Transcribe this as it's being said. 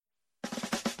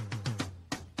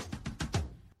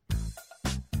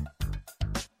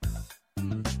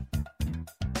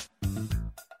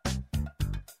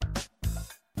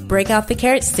Break out the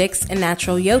carrot sticks and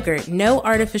natural yogurt, no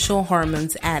artificial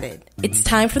hormones added. It's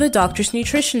time for the Doctor's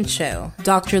Nutrition Show.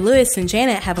 Dr. Lewis and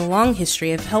Janet have a long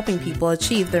history of helping people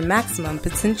achieve their maximum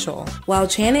potential. While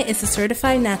Janet is a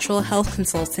certified natural health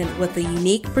consultant with a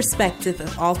unique perspective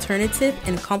of alternative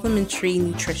and complementary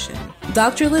nutrition,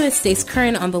 Dr. Lewis stays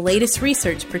current on the latest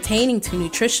research pertaining to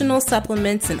nutritional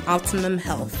supplements and optimum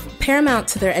health. Paramount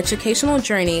to their educational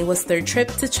journey was their trip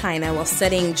to China while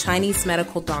studying Chinese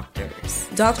medical doctors.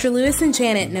 Dr. Lewis and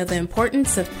Janet know the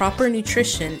importance of proper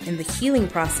nutrition in the healing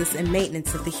process and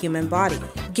maintenance of the human body.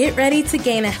 Get ready to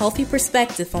gain a healthy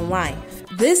perspective on life.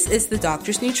 This is the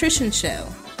Doctor's Nutrition Show.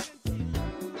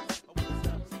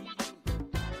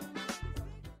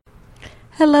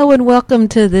 Hello and welcome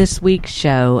to this week's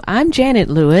show. I'm Janet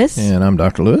Lewis. And I'm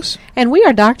Dr. Lewis. And we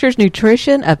are Doctors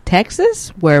Nutrition of Texas,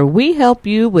 where we help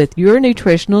you with your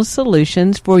nutritional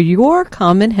solutions for your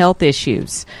common health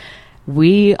issues.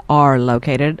 We are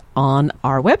located on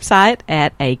our website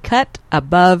at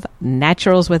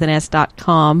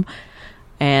acutabovenaturals.com,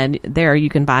 and there you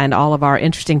can find all of our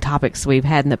interesting topics we've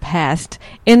had in the past,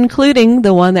 including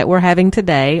the one that we're having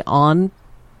today on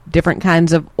different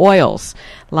kinds of oils,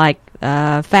 like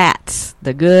fats,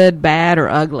 the good, bad, or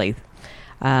ugly,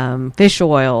 fish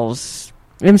oils,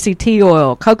 MCT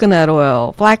oil, coconut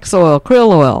oil, flax oil,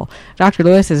 krill oil. Dr.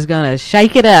 Lewis is going to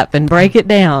shake it up and break it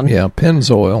down. Yeah,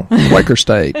 Pennzoil, Quaker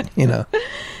State, you know.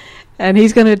 And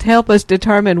he's going to help us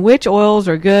determine which oils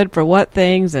are good for what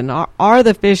things, and are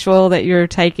the fish oil that you're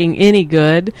taking any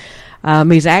good.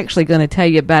 He's actually going to tell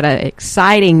you about an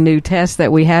exciting new test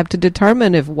that we have to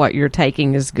determine if what you're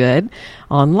taking is good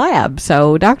on lab.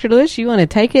 So, Dr. Lewis, you want to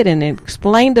take it and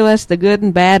explain to us the good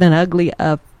and bad and ugly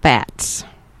of fats?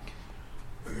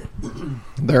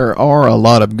 There are a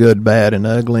lot of good, bad, and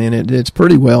ugly, and it's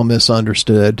pretty well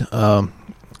misunderstood.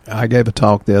 I gave a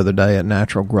talk the other day at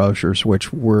Natural Grocers,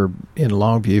 which we're in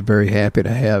Longview very happy to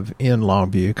have in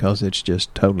Longview because it's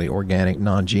just totally organic,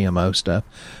 non-GMO stuff,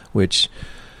 which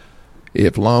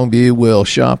if Longview will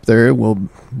shop there, it will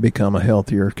become a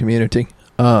healthier community.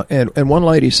 And one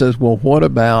lady says, well, what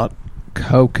about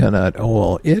coconut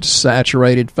oil? It's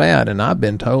saturated fat, and I've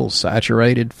been told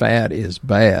saturated fat is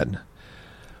bad.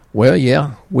 Well,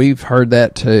 yeah, we've heard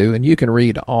that too, and you can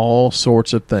read all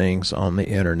sorts of things on the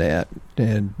internet,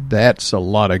 and that's a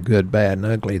lot of good, bad, and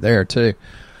ugly there too.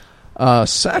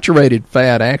 Saturated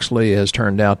fat actually has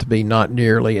turned out to be not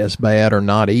nearly as bad or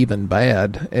not even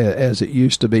bad as it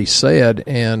used to be said,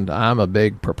 and I'm a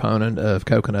big proponent of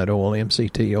coconut oil,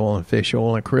 MCT oil, and fish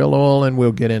oil, and krill oil, and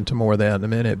we'll get into more of that in a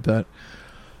minute. But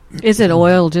is it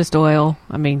oil, just oil?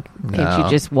 I mean, No. Can't you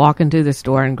just walk into the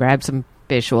store and grab some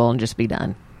fish oil and just be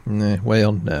done?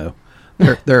 Well, no.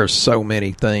 There are so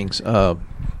many things. Well,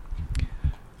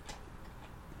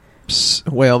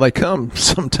 they come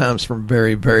sometimes from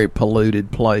very, very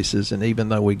polluted places, and even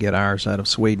though we get ours out of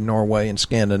Sweden, Norway, and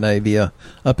Scandinavia,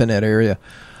 up in that area,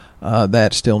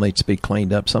 that still needs to be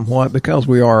cleaned up somewhat because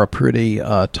we are a pretty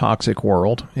toxic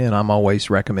world, and I'm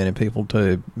always recommending people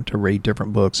to read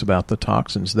different books about the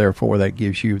toxins. Therefore, that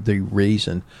gives you the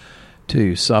reason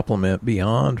to supplement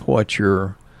beyond what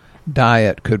your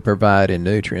diet could provide in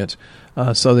nutrients,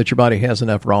 so that your body has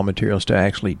enough raw materials to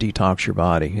actually detox your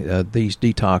body. These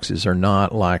detoxes are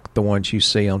not like the ones you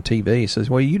see on TV. It says,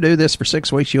 well, you do this for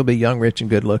 6 weeks, you'll be young, rich,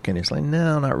 and good looking. It's like,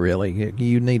 no, not really.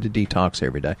 You need to detox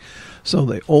every day. So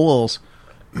the oils,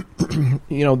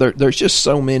 there's just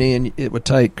so many, and it would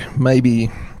take maybe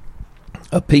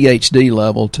a PhD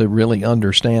level to really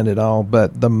understand it all.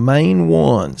 But the main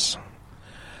ones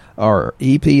are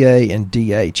EPA and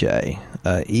DHA.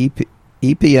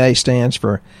 EPA stands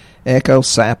for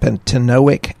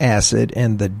eicosapentaenoic acid,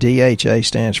 and the DHA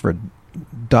stands for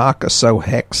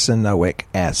docosahexaenoic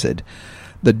acid.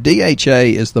 The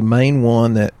DHA is the main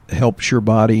one that helps your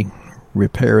body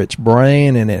repair its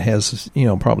brain, and it has,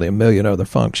 probably a million other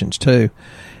functions too.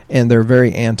 And they're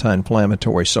very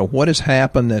anti-inflammatory. So what has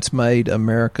happened that's made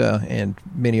America and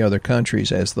many other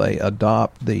countries, as they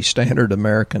adopt the standard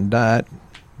American diet,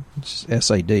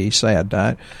 SAD, SAD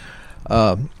diet,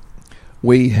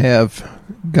 we have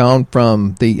gone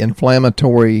from the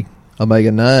inflammatory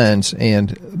omega-9s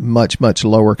and much, much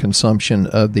lower consumption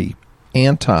of the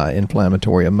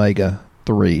anti-inflammatory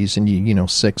omega-3s, and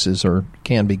 6s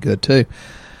can be good too.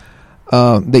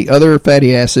 The other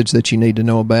fatty acids that you need to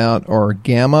know about are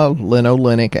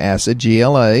gamma-linolenic acid,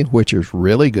 GLA, which is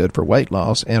really good for weight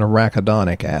loss, and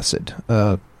arachidonic acid.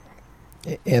 And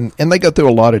they go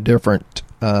through a lot of different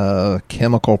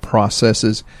chemical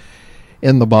processes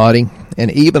in the body,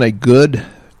 and even a good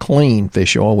clean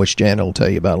fish oil, which Janet will tell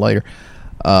you about later,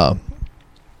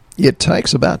 it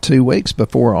takes about 2 weeks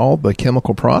before all the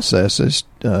chemical processes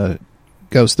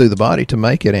goes through the body to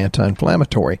make it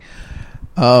anti-inflammatory.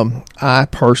 I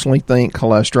personally think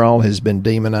cholesterol has been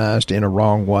demonized in a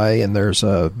wrong way, and there's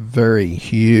a very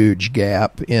huge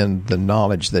gap in the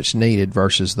knowledge that's needed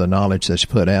versus the knowledge that's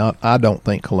put out. I don't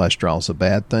think cholesterol is a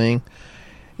bad thing.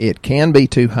 It can be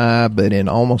too high, but in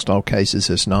almost all cases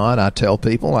it's not. I tell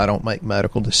people I don't make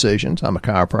medical decisions. I'm a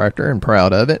chiropractor and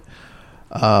proud of it.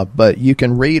 But you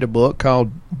can read a book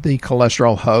called The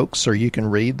Cholesterol Hoax, or you can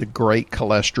read The Great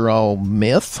Cholesterol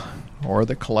Myth or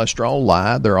The Cholesterol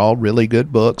Lie. They're all really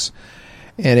good books,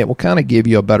 and it will kind of give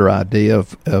you a better idea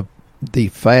of the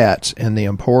fats and the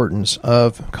importance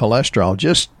of cholesterol.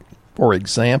 Just for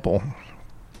example,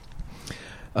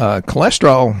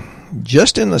 cholesterol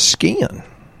just in the skin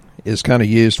is kind of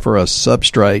used for a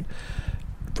substrate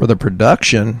for the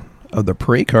production of the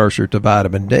precursor to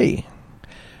vitamin D.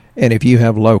 And if you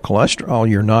have low cholesterol,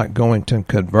 you're not going to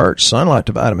convert sunlight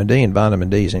to vitamin D, and vitamin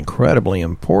D is incredibly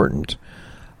important.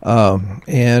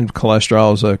 And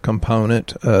cholesterol is a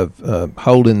component of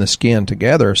holding the skin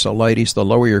together. So, ladies, the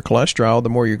lower your cholesterol, the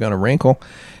more you're going to wrinkle.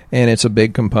 And it's a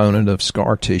big component of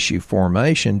scar tissue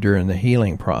formation during the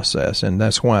healing process. And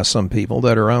that's why some people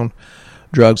that are on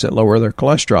drugs that lower their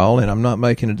cholesterol, and I'm not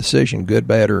making a decision, good,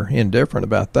 bad, or indifferent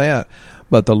about that,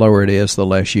 but the lower it is, the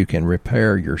less you can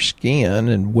repair your skin,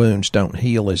 and wounds don't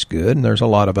heal as good. And there's a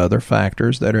lot of other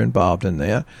factors that are involved in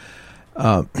that.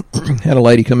 Had a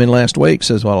lady come in last week,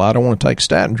 says, well, I don't want to take a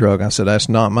statin drug. I said, that's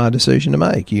not my decision to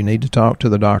make. You need to talk to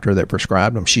the doctor that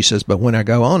prescribed them. She says, but when I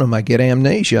go on them, I get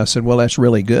amnesia. I said, well, that's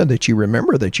really good that you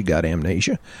remember that you got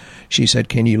amnesia. She said,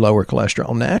 can you lower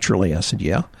cholesterol naturally? I said,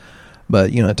 yeah.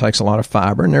 But, it takes a lot of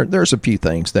fiber, and there's a few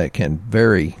things that can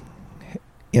very,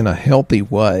 in a healthy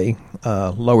way,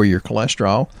 lower your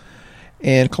cholesterol.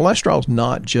 And cholesterol is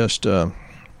not just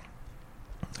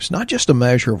it's not just a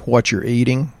measure of what you're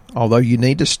eating, although you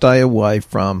need to stay away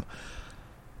from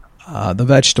the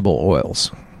vegetable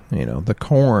oils. The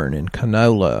corn and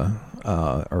canola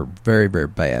are very, very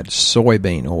bad.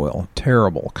 Soybean oil,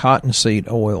 terrible. Cottonseed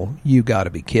oil, you got to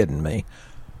be kidding me.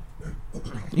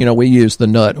 We use the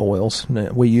nut oils.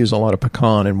 We use a lot of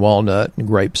pecan and walnut and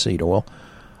grapeseed oil.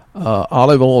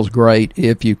 Olive oil is great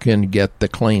if you can get the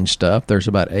clean stuff. There's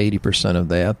about 80% of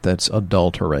that's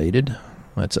adulterated.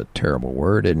 That's a terrible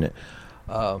word, isn't it?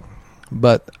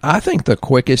 But I think the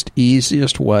quickest,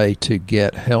 easiest way to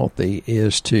get healthy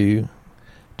is to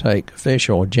take fish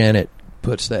oil. Janet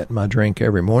puts that in my drink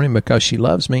every morning because she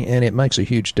loves me, and it makes a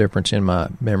huge difference in my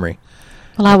memory.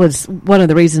 Well, one of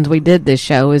the reasons we did this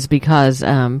show is because,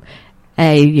 we're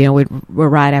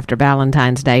right after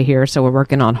Valentine's Day here, so we're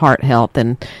working on heart health,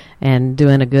 and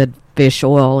doing a good fish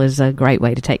oil is a great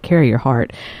way to take care of your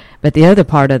heart. But the other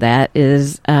part of that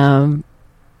is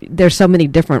there's so many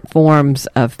different forms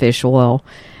of fish oil.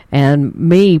 And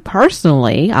me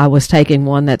personally, I was taking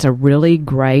one that's a really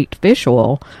great fish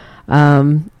oil,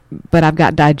 but I've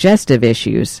got digestive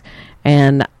issues.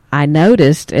 And I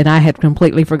noticed, and I had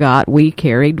completely forgot, we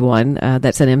carried one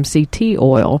that's an MCT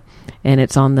oil, and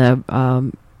it's on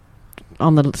the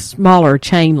smaller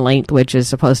chain length, which is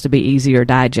supposed to be easier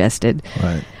digested.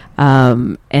 Right.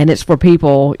 And it's for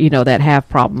people, that have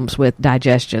problems with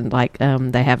digestion, like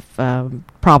they have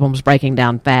problems breaking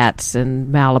down fats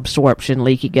and malabsorption,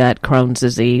 leaky gut, Crohn's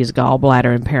disease,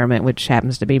 gallbladder impairment, which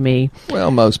happens to be me. Well,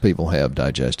 most people have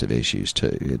digestive issues,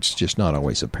 too. It's just not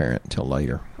always apparent until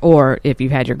later. Or if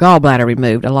you've had your gallbladder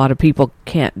removed, a lot of people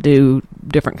can't do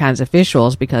different kinds of fish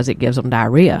oils because it gives them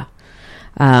diarrhea.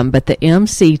 But the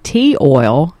MCT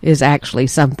oil is actually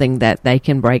something that they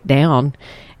can break down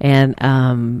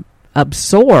and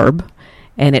absorb,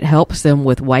 and it helps them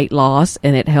with weight loss,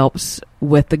 and it helps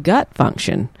with the gut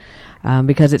function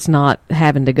because it's not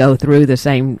having to go through the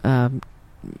same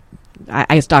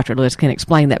I guess Dr. Lewis can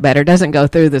explain that better. It doesn't go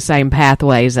through the same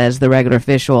pathways as the regular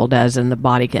fish oil does, and the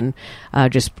body can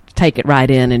just take it right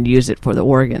in and use it for the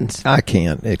organs. I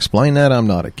can't explain that. I'm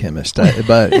not a chemist,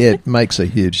 but it makes a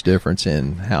huge difference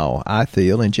in how I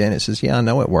feel. And Janet says, yeah, I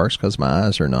know it works because my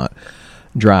eyes are not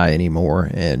dry anymore.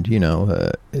 And,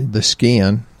 the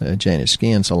skin, Janet's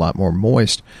skin's a lot more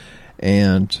moist.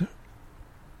 And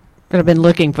I've been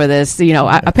looking for this.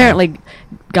 Apparently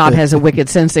God has a wicked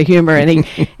sense of humor,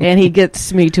 and he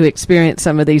gets me to experience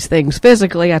some of these things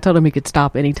physically. I told him he could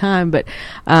stop any time, but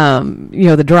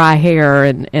the dry hair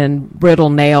and brittle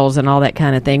nails and all that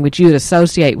kind of thing, which you'd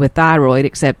associate with thyroid,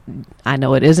 except I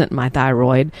know it isn't my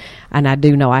thyroid, and I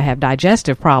do know I have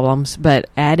digestive problems, but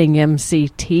adding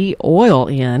MCT oil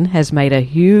in has made a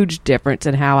huge difference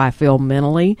in how I feel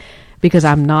mentally, because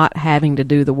I'm not having to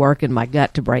do the work in my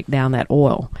gut to break down that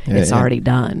oil. It's already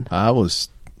done. I was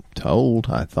told,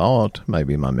 I thought,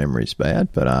 maybe my memory's bad,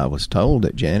 but I was told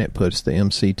that Janet puts the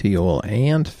MCT oil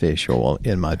and fish oil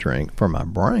in my drink for my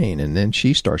brain, and then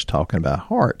she starts talking about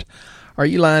heart. Are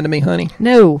you lying to me, honey?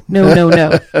 No.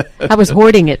 I was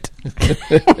hoarding it.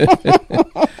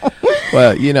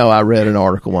 Well, I read an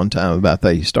article one time about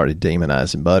they started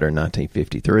demonizing butter in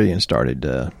 1953 and started,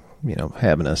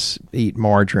 having us eat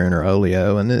margarine or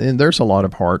oleo. And there's a lot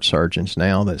of heart surgeons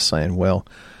now that's saying, well,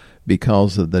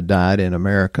 because of the diet in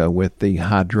America with the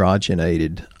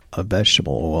hydrogenated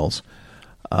vegetable oils,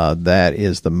 that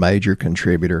is the major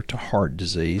contributor to heart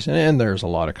disease. And there's a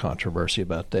lot of controversy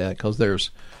about that because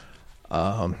there's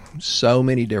so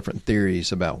many different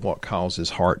theories about what causes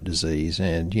heart disease.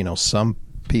 And, some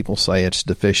people say it's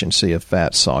deficiency of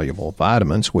fat-soluble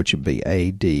vitamins, which would be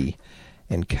A, D,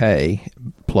 and K,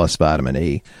 plus vitamin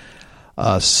E.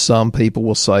 Some people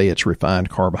will say it's refined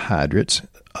carbohydrates.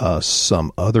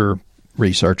 Some other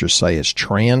researchers say it's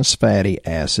trans fatty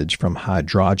acids from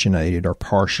hydrogenated or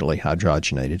partially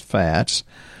hydrogenated fats.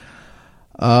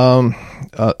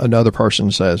 Another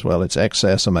person says, well, it's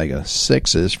excess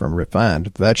omega-6s from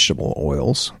refined vegetable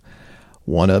oils.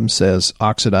 One of them says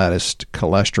oxidized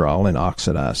cholesterol and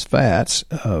oxidized fats.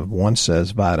 One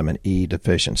says vitamin E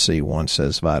deficiency. One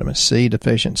says vitamin C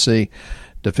deficiency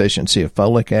of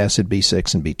folic acid,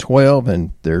 B6, and B12.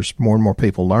 And there's more and more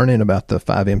people learning about the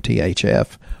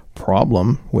 5-MTHF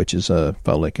problem, which is a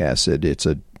folic acid. It's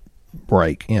a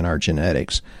break in our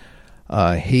genetics.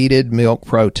 Heated milk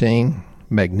protein,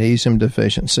 magnesium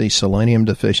deficiency, selenium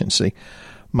deficiency,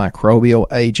 microbial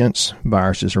agents,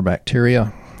 viruses or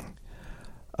bacteria,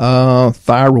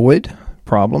 thyroid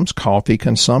problems, coffee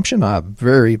consumption. I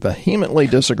very vehemently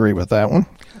disagree with that one.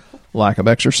 Lack of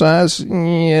exercise.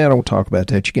 Yeah, don't talk about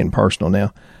that. You're getting personal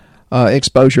now.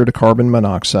 Exposure to carbon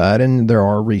monoxide, and there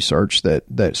are research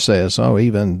that says,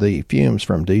 even the fumes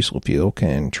from diesel fuel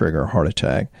can trigger a heart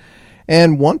attack.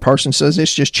 And one person says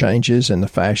it's just changes in the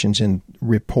fashions in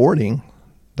reporting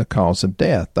the cause of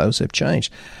death. Those have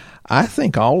changed. I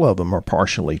think all of them are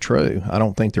partially true. I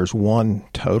don't think there's one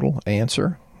total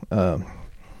answer.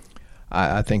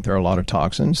 I think there are a lot of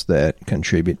toxins that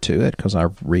contribute to it because I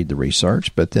read the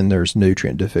research, but then there's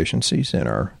nutrient deficiencies in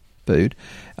our food.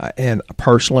 And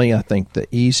personally, I think the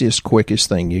easiest, quickest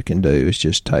thing you can do is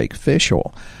just take fish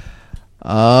oil.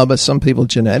 But some people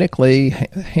genetically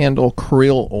handle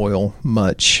krill oil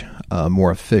much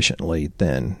more efficiently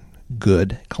than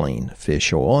good, clean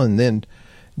fish oil. And then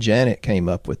Janet came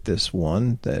up with this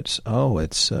one that's,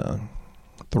 it's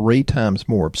 3 times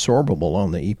more absorbable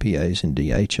on the EPAs and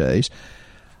DHAs.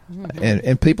 Mm-hmm.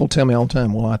 And people tell me all the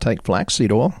time, well, I take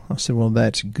flaxseed oil. I said, well,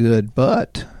 that's good,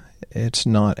 but it's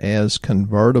not as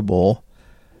convertible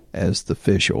as the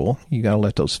fish oil. You got to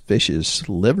let those fish's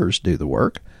livers do the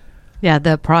work. Yeah,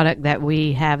 the product that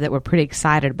we have that we're pretty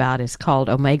excited about is called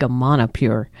Omega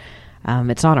Monopure.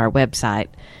 It's on our website.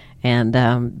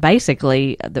 And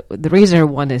basically, the reason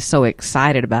one is so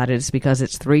excited about it is because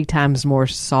it's 3 times more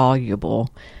soluble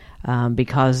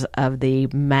because of the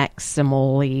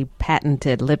maximally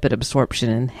patented lipid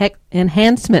absorption and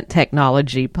enhancement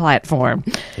technology platform,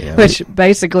 which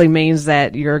basically means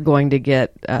that you're going to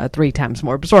get 3 times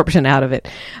more absorption out of it.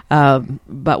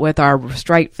 But with our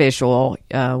straight fish oil,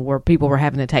 where people were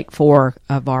having to take 4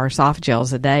 of our soft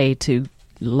gels a day to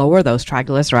lower those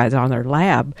triglycerides on their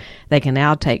lab, they can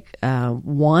now take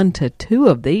 1 to 2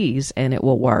 of these and it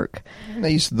will work.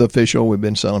 The fish oil we've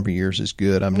been selling for years is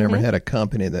good. I've never had a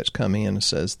company that's come in and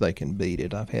says they can beat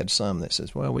it. I've had some that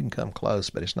says, well, we can come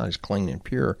close, but it's not as clean and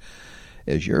pure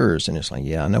as yours. And it's like,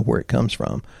 yeah, I know where it comes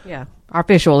from. Yeah, our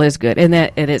fish oil is good, and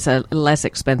it's a less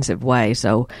expensive way.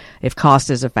 So if cost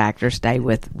is a factor, stay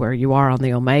with where you are on the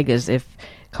omegas. If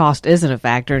cost isn't a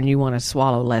factor and you want to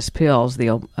swallow less pills, the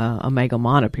Omega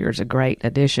Monopure is a great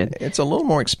addition. It's a little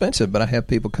more expensive, but I have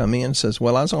people come in and says,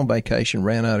 well, I was on vacation,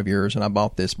 ran out of yours, and I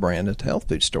bought this brand at the health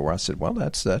food store. I said, well,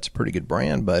 that's a pretty good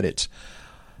brand, but it's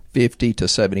 50 to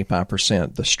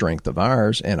 75% the strength of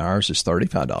ours, and ours is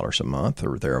 $35 a month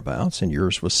or thereabouts, and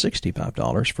yours was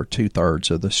 $65 for 2/3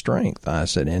 of the strength. I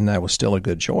said, and that was still a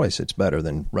good choice. It's better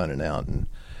than running out and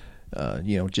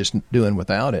just doing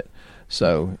without it.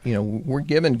 So, we're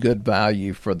given good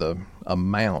value for the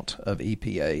amount of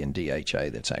EPA and DHA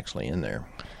that's actually in there.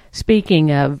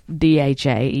 Speaking of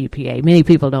DHA, EPA, many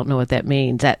people don't know what that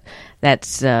means.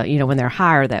 That's when they're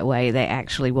higher that way, they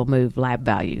actually will move lab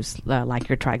values, like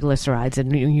your triglycerides.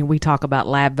 And we talk about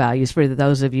lab values. For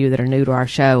those of you that are new to our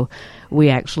show, we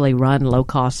actually run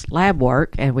low-cost lab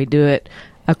work, and we do it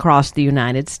across the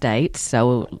United States.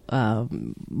 So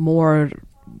more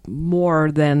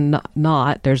more than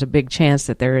not, there's a big chance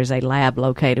that there is a lab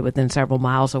located within several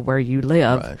miles of where you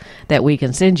live that we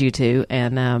can send you to,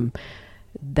 and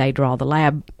they draw the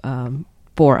lab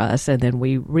for us, and then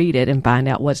we read it and find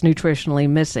out what's nutritionally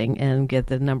missing and get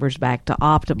the numbers back to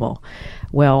optimal.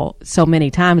 Well, so many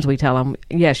times we tell them,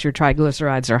 yes, your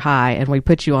triglycerides are high, and we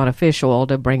put you on a fish oil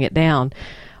to bring it down.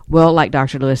 Well, like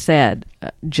Dr. Lewis said,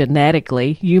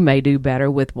 genetically, you may do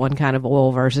better with one kind of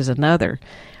oil versus another.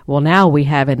 Well, now we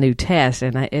have a new test,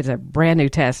 and it's a brand new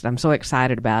test. I'm so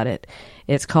excited about it.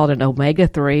 It's called an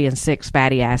omega-3 and 6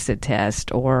 fatty acid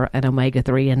test, or an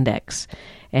omega-3 index.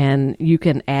 And you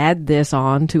can add this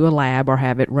on to a lab or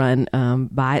have it run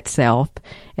by itself,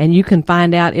 and you can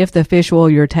find out if the fish oil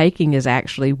you're taking is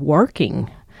actually working.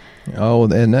 Oh,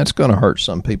 and that's going to hurt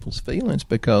some people's feelings,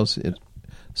 because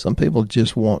some people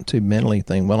just want to mentally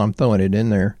think, well, I'm throwing it in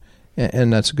there,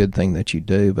 and that's a good thing that you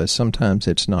do, but sometimes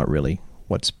it's not really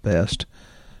what's best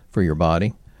for your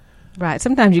body. Right.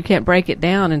 Sometimes you can't break it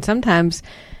down, and sometimes,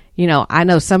 I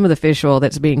know some of the fish oil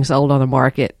that's being sold on the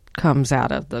market comes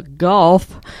out of the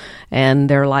Gulf, and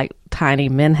they're like tiny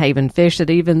Menhaven fish that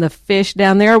even the fish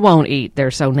down there won't eat. They're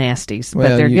so nasty.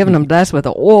 But they're giving them to us with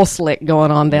an oil slick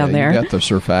going on down there. You got the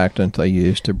surfactant they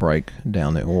use to break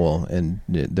down the oil, and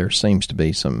there seems to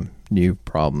be some new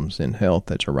problems in health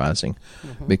that's arising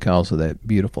because of that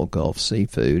beautiful Gulf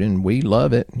seafood, and we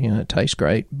love it. It tastes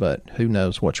great, but who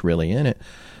knows what's really in it.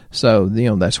 So,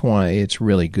 that's why it's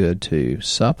really good to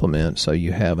supplement, so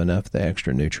you have enough of the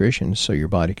extra nutrition so your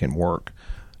body can work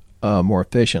more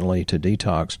efficiently to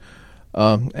detox.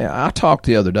 I talked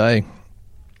the other day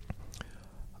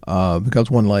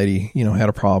because one lady, had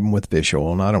a problem with fish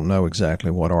oil, and I don't know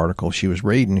exactly what article she was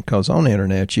reading, because on the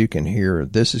internet you can hear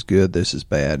this is good, this is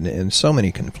bad, and so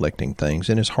many conflicting things,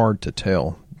 and it's hard to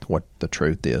tell what the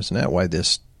truth is. And that way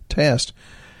this test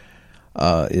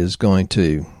is going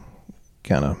to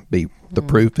kind of be the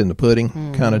proof in the pudding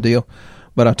kind of deal.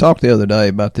 But I talked the other day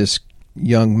about this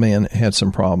young man that had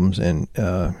some problems and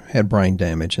had brain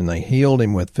damage, and they healed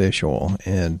him with fish oil.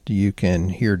 And you can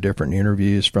hear different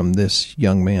interviews from this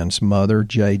young man's mother,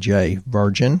 J.J.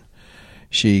 Virgin.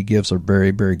 She gives a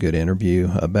very, very good interview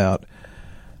about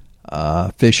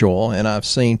fish oil, and I've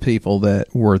seen people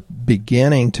that were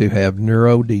beginning to have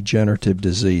neurodegenerative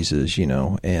diseases,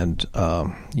 and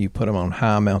you put them on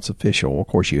high amounts of fish oil. Of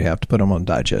course, you have to put them on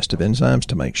digestive enzymes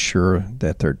to make sure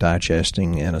that they're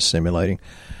digesting and assimilating.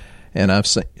 And I've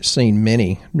seen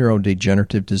many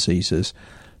neurodegenerative diseases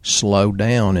slow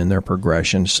down in their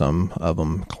progression. Some of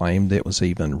them claimed it was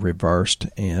even reversed.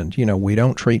 And, we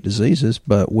don't treat diseases,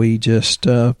 but we just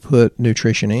put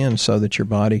nutrition in so that your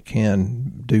body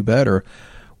can do better.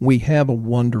 We have a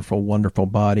wonderful, wonderful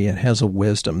body. It has a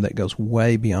wisdom that goes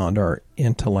way beyond our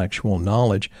intellectual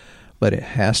knowledge, but it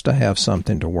has to have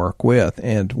something to work with.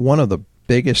 And one of the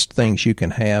biggest things you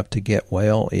can have to get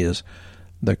well is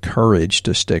the courage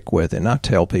to stick with it. And I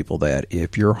tell people that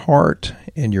if your heart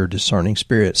and your discerning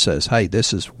spirit says, hey,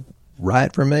 this is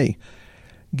right for me,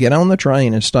 get on the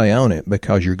train and stay on it,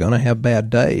 because you're going to have bad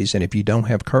days. And if you don't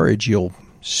have courage, you'll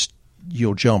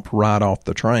jump right off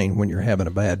the train when you're having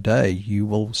a bad day. You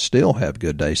will still have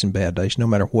good days and bad days no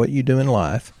matter what you do in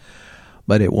life,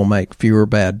 but it will make fewer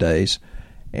bad days,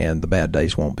 and the bad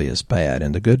days won't be as bad,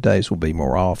 and the good days will be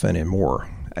more often and more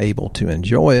able to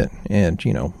enjoy it and,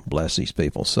 bless these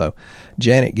people. So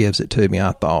Janet gives it to me,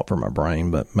 I thought, for my brain,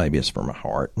 but maybe it's for my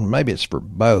heart, and maybe it's for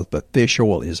both. But fish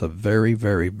oil is a very,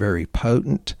 very, very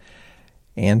potent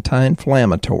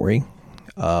anti-inflammatory,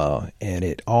 and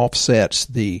it offsets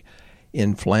the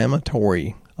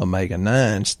inflammatory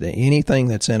omega-9s. Anything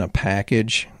that's in a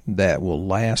package that will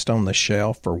last on the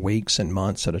shelf for weeks and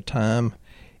months at a time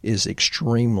is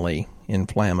extremely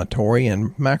inflammatory,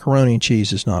 and macaroni and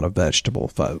cheese is not a vegetable,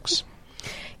 folks.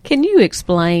 Can you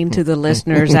explain to the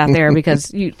listeners out there,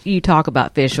 because you talk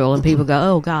about fish oil and people go,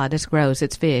 oh, God, it's gross,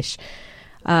 it's fish.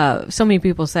 So many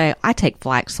people say, I take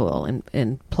flax oil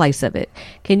in place of it.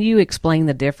 Can you explain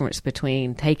the difference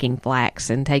between taking flax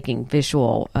and taking fish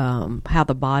oil, how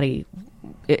the body,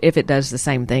 if it does the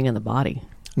same thing in the body?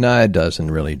 No, it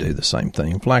doesn't really do the same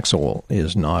thing. Flax oil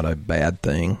is not a bad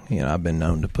thing. I've been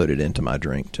known to put it into my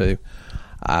drink too.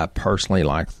 I personally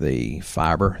like the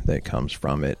fiber that comes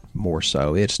from it more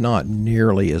so. It's not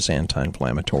nearly as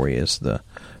anti-inflammatory as the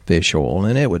fish oil,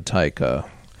 and it would take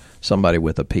somebody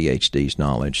with a PhD's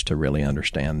knowledge to really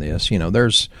understand this.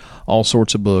 There's all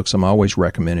sorts of books. I'm always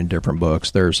recommending different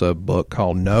books. There's a book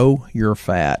called Know Your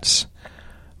Fats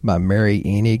by Mary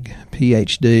Enig,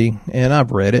 PhD, and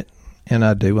I've read it, and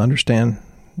I do understand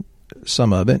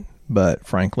some of it, but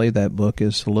frankly, that book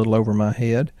is a little over my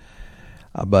head.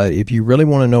 But if you really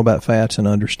want to know about fats and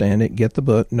understand it, get the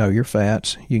book, Know Your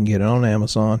Fats. You can get it on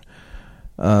Amazon.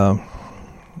 Yeah,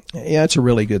 it's a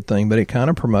really good thing, but it kind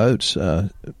of promotes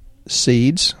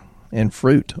seeds and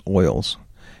fruit oils.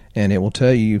 And it will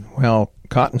tell you how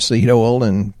cottonseed oil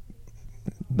and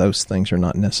those things are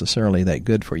not necessarily that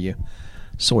good for you.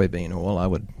 Soybean oil I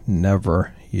would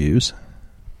never use.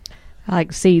 I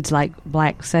like seeds like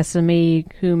black sesame,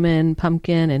 cumin,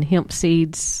 pumpkin, and hemp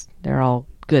seeds. They're all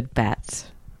good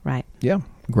fats, right? Yeah,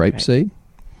 grapeseed,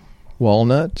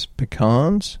 walnuts,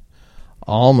 pecans,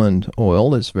 almond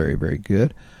oil is very, very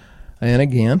good. And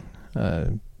again,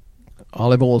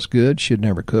 olive oil is good. Should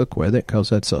never cook with it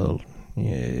because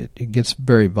it gets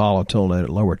very volatile at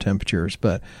lower temperatures.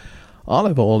 But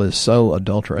olive oil is so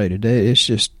adulterated. It's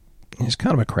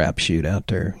kind of a crapshoot out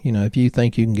there. If you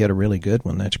think you can get a really good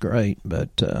one, that's great.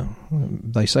 But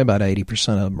they say about 80%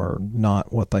 of them are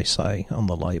not what they say on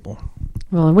the label.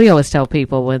 Well, and we always tell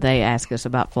people when they ask us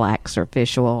about flax or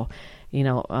fish oil,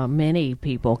 many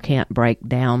people can't break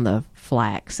down the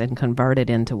flax and convert it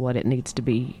into what it needs to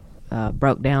be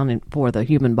broke down for the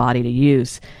human body to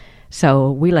use.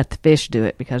 So we let the fish do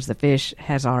it because the fish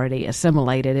has already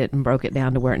assimilated it and broke it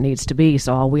down to where it needs to be.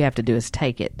 So all we have to do is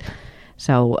take it.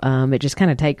 So it just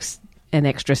kind of takes an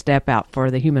extra step out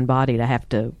for the human body to have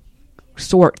to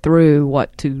sort through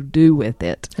what to do with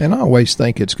it. And I always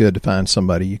think it's good to find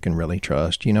somebody you can really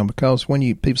trust, because when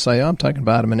people say, I'm taking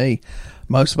vitamin E,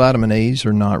 most vitamin E's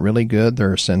are not really good.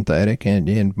 They're synthetic,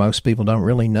 and most people don't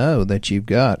really know that you've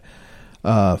got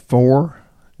 4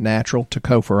 natural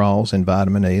tocopherols in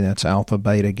vitamin E. That's alpha,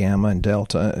 beta, gamma, and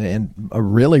delta. And a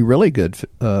really, really good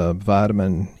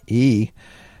vitamin E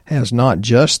has not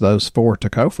just those 4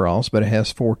 tocopherols, but it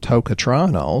has 4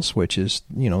 tocotrienols, which is,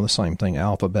 the same thing,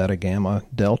 alpha, beta, gamma,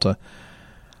 delta.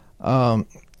 Palm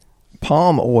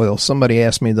oil. Somebody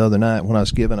asked me the other night when I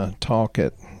was giving a talk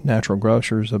at Natural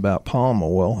Grocers about palm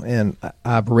oil, and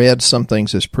I've read some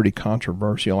things that's pretty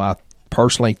controversial. I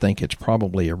personally think it's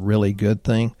probably a really good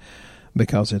thing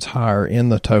because it's higher in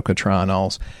the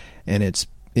tocotrienols, and it's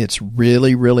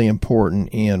really, really important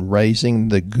in raising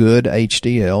the good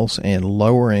HDLs and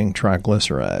lowering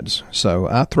triglycerides. So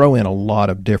I throw in a lot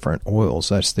of different oils.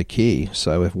 That's the key.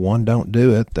 So if one don't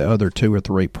do it, the other 2 or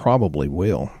 3 probably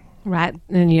will. Right.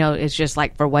 And, it's just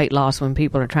like for weight loss when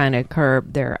people are trying to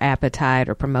curb their appetite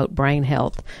or promote brain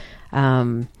health.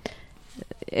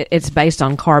 It's based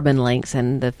on carbon links,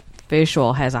 and the fish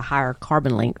oil has a higher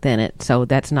carbon link than it. So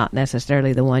that's not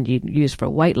necessarily the one you use for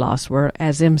weight loss,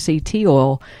 whereas MCT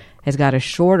oil has got a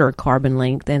shorter carbon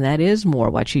link, then that is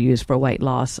more what you use for weight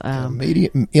loss.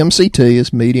 MCT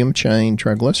is medium chain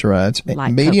triglycerides.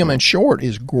 Like medium coconut. And short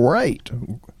is great.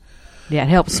 Yeah, it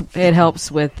helps. It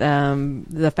helps with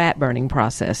the fat burning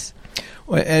process.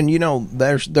 Well, and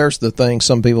there's the thing.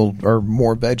 Some people are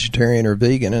more vegetarian or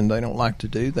vegan, and they don't like to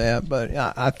do that. But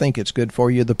I think it's good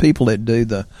for you. The people that do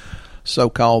the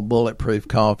so-called bulletproof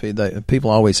coffee,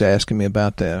 people always asking me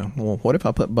about that. Well, what if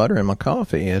I put butter in my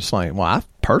coffee? It's like, well, I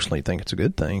personally think it's a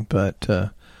good thing, but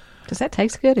does that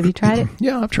taste good? Have you tried it?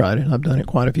 Yeah, I've tried it. I've done it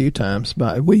quite a few times,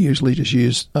 but we usually just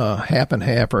use half and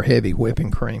half or heavy whipping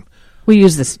cream. We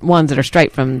use the ones that are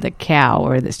straight from the cow,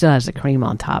 or that still has the cream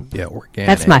on top. Yeah, organic.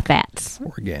 That's my fats.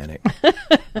 Organic.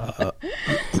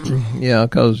 Yeah,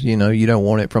 because, you don't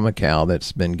want it from a cow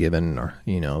that's been given,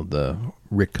 the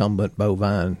recombinant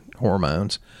bovine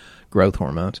hormones, growth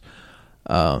hormones.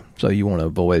 So you want to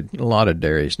avoid, a lot of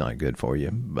dairy is not good for you,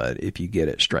 but if you get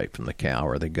it straight from the cow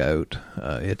or the goat,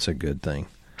 it's a good thing.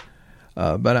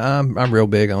 But I'm real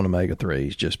big on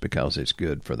omega-3s just because it's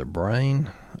good for the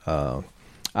brain.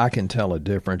 I can tell a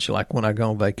difference, like when I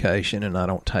go on vacation and I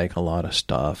don't take a lot of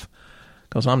stuff,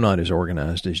 because I'm not as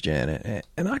organized as Janet.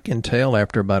 And I can tell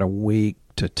after about a week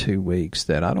to 2 weeks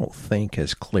that I don't think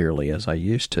as clearly as I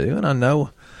used to. And I know,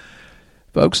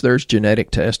 folks, there's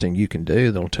genetic testing you can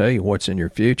do that'll tell you what's in your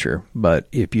future. But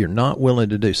if you're not willing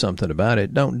to do something about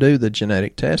it, don't do the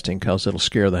genetic testing because it'll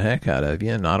scare the heck out of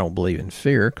you. And I don't believe in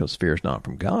fear because fear is not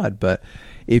from God. But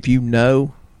if you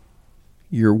know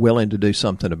you're willing to do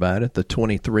something about it, the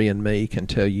 23andMe can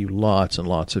tell you lots and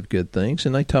lots of good things.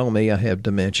 And they told me I have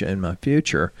dementia in my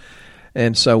future.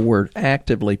 And so we're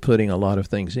actively putting a lot of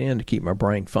things in to keep my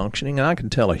brain functioning. And I can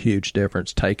tell a huge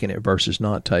difference taking it versus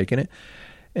not taking it.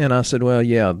 And I said, well,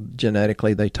 yeah,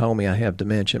 genetically they told me I have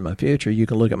dementia in my future. You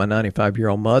can look at my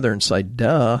 95-year-old mother and say,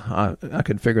 duh, I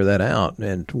could figure that out.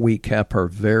 And we kept her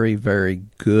very, very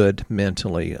good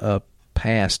mentally up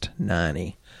past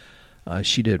 90.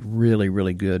 She did really,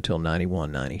 really good till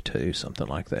 91, 92, something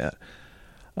like that.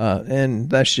 And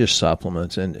that's just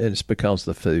supplements, and it's because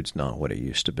the food's not what it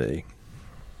used to be.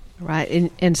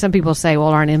 Right. And some people say, well,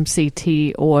 aren't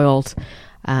MCT oils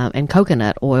and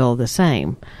coconut oil the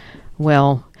same?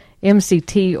 Well,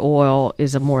 MCT oil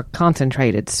is a more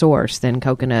concentrated source than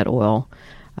coconut oil.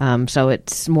 So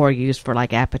it's more used for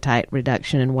like appetite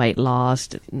reduction and weight loss.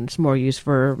 It's more used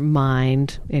for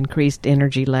mind, increased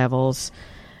energy levels.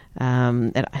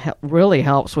 It really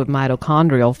helps with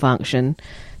mitochondrial function.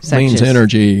 Means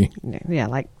energy. Yeah,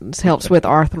 like this helps with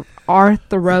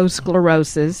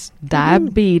atherosclerosis,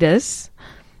 diabetes,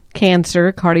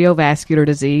 cancer, cardiovascular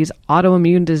disease,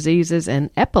 autoimmune diseases,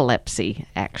 and epilepsy,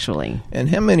 actually. And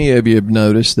how many of you have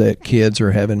noticed that kids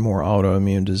are having more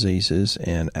autoimmune diseases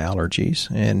and allergies?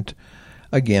 And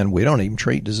again, we don't even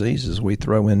treat diseases. We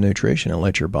throw in nutrition and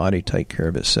let your body take care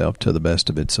of itself to the best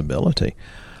of its ability.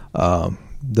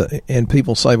 And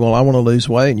people say, well, I want to lose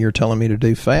weight, and you're telling me to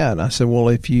do fat. I said, well,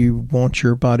 if you want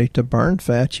your body to burn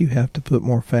fat, you have to put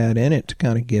more fat in it to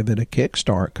kind of give it a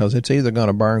kickstart, because it's either going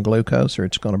to burn glucose or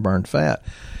it's going to burn fat.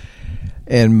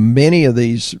 And many of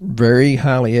these very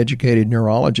highly educated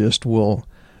neurologists will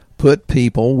put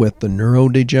people with the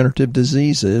neurodegenerative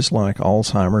diseases like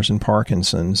Alzheimer's and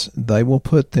Parkinson's, they will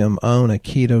put them on a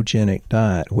ketogenic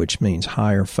diet, which means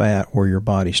higher fat, where your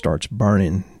body starts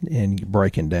burning and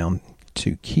breaking down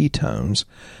to ketones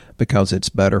because it's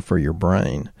better for your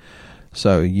brain.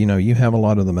 So, you have a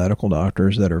lot of the medical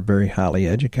doctors that are very highly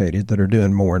educated that are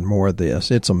doing more and more of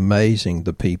this. It's amazing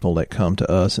the people that come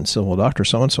to us and say, well, Dr.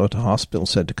 So-and-so at the hospital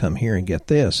said to come here and get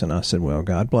this. And I said, well,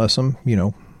 God bless them.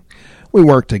 We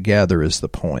work together is the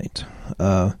point.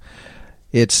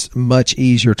 It's much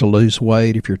easier to lose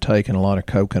weight if you're taking a lot of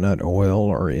coconut oil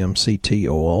or MCT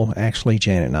oil. Actually,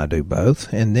 Janet and I do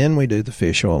both. And then we do the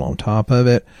fish oil on top of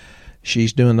it.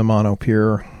 She's doing the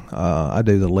Monopure. I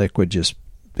do the liquid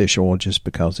fish oil just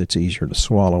because it's easier to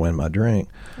swallow in my drink.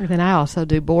 And then I also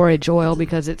do borage oil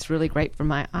because it's really great for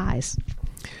my eyes.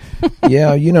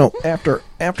 Yeah, after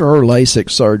her LASIK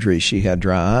surgery, she had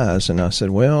dry eyes, and I said,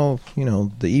 well,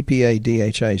 the EPA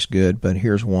DHA is good, but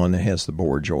here's one that has the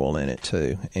borage oil in it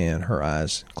too, and her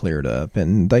eyes cleared up,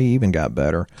 and they even got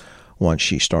better once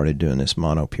she started doing this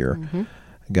Monopure. Mm-hmm.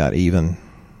 Got even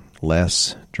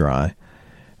less dry,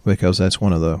 because that's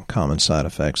one of the common side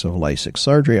effects of LASIK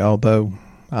surgery, although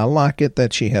I like it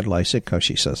that she had LASIK because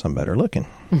she says I'm better looking.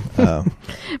 But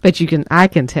I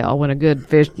can tell when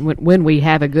when we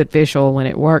have a good fish oil, when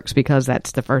it works, because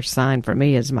that's the first sign for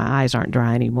me is my eyes aren't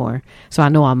dry anymore. So I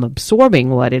know I'm absorbing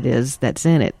what it is that's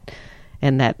in it,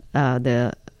 and that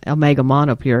the Omega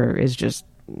Monopure is just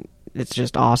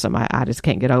awesome. I just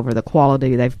can't get over the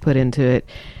quality they've put into it.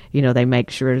 They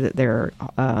make sure that they're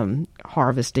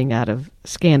harvesting out of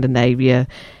Scandinavia.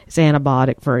 It's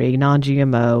antibiotic-free,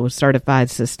 non-GMO, certified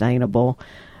sustainable.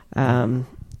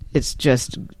 It's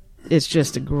just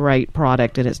a great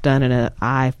product, and it's done in an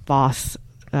IFOS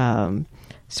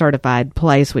certified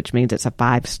place, which means it's a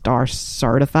 5-star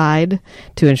certified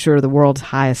to ensure the world's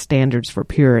highest standards for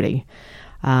purity.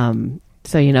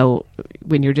 So,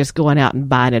 when you're just going out and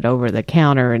buying it over the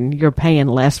counter and you're paying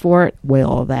less for it,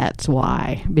 well, that's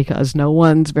why. Because no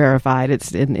one's verified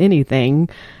it's in anything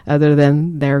other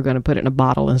than they're going to put it in a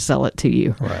bottle and sell it to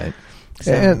you. Right.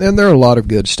 So. And there are a lot of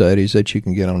good studies that you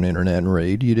can get on the internet and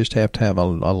read. You just have to have a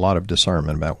lot of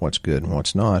discernment about what's good and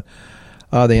what's not.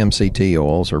 The MCT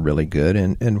oils are really good,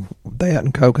 and that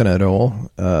and coconut oil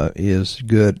is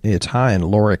good. It's high in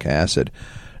lauric acid.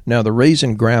 Now, the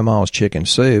reason Grandma's chicken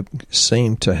soup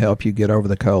seemed to help you get over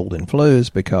the cold and flu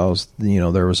is because,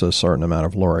 there was a certain amount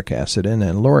of lauric acid in it.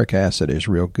 And lauric acid is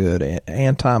real good,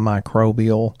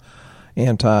 antimicrobial,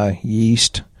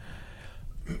 anti-yeast.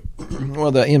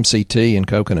 Well, the MCT in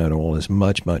coconut oil is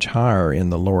much, much higher in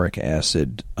the lauric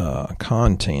acid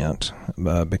content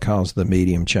because of the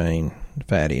medium-chain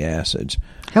fatty acids.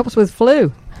 Helps with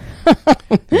flu.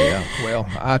 Yeah, well,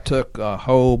 I took a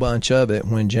whole bunch of it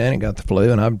when Janet got the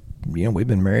flu, and we've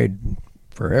been married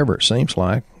forever, it seems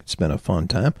like. It's been a fun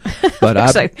time. But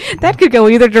that could go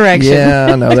either direction. Yeah,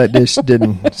 I know that just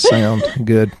didn't sound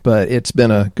good, but it's been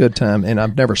a good time, and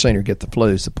I've never seen her get the flu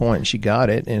is the point. She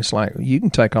got it, and it's like, you can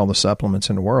take all the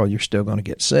supplements in the world, you're still going to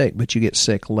get sick, but you get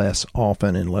sick less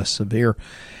often and less severe.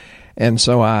 And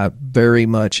so I very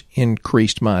much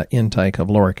increased my intake of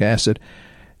lauric acid.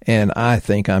 And I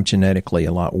think I'm genetically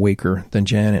a lot weaker than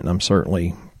Janet, and I'm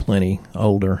certainly plenty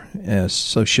older,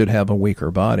 so should have a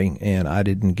weaker body, and I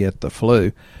didn't get the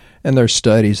flu. And there's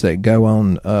studies that go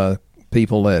on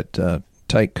people that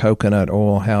take coconut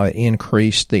oil, how it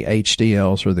increased the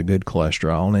HDLs, or the good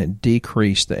cholesterol, and it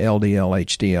decreased the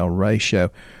LDL-HDL ratio,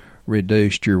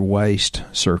 reduced your waist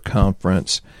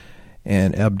circumference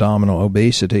and abdominal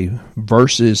obesity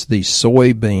versus the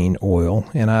soybean oil.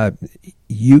 And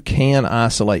you can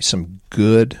isolate some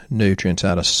good nutrients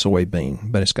out of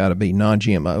soybean, but it's got to be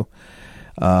non-GMO.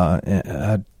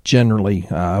 Generally,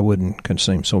 I wouldn't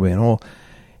consume soybean oil.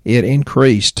 It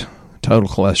increased total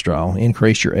cholesterol,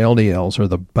 increased your LDLs, or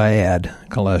the bad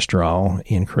cholesterol,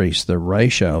 increased the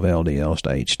ratio of LDLs to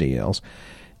HDLs,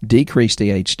 decrease the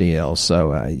HDLs.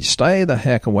 So stay the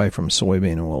heck away from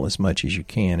soybean oil as much as you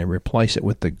can and replace it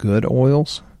with the good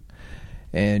oils,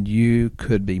 and you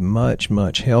could be much,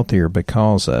 much healthier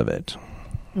because of it.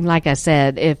 Like I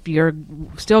said, if you're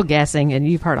still guessing and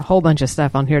you've heard a whole bunch of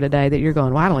stuff on here today that you're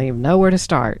going, well, I don't even know where to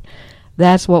start,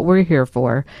 that's what we're here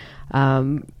for.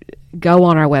 Go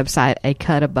on our website,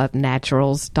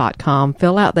 acutabovenaturals.com.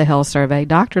 Fill out the health survey.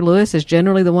 Dr. Lewis is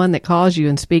generally the one that calls you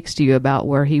and speaks to you about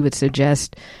where he would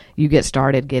suggest you get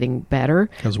started getting better.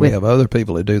 Because we have other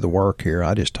people that do the work here.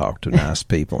 I just talk to nice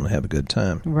people and have a good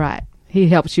time. Right. He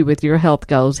helps you with your health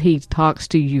goals. He talks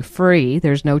to you free.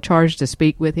 There's no charge to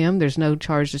speak with him. There's no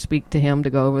charge to speak to him to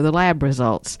go over the lab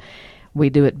results. We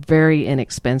do it very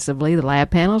inexpensively, the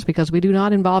lab panels, because we do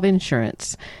not involve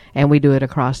insurance, and we do it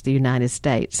across the United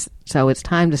States. So it's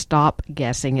time to stop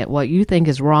guessing at what you think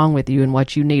is wrong with you and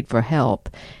what you need for help,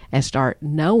 and start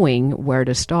knowing where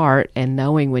to start and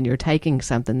knowing when you're taking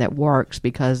something that works,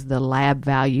 because the lab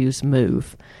values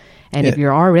move. And if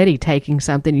you're already taking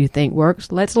something you think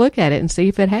works, let's look at it and see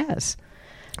if it has.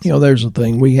 You know, there's the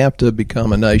thing. We have to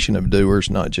become a nation of doers,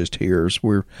 not just hearers.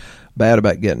 We're bad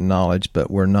about getting knowledge,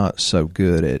 but we're not so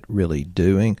good at really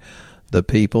doing. The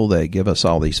people that give us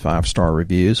all these 5-star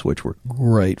reviews, which we're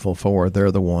grateful for,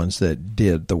 they're the ones that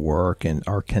did the work and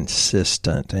are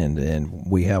consistent. And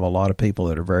we have a lot of people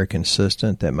that are very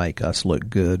consistent that make us look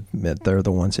good. They're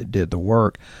the ones that did the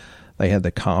work. They had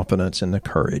the confidence and the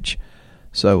courage.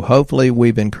 So hopefully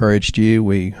we've encouraged you.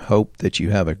 We hope that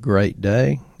you have a great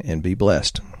day and be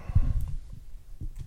blessed.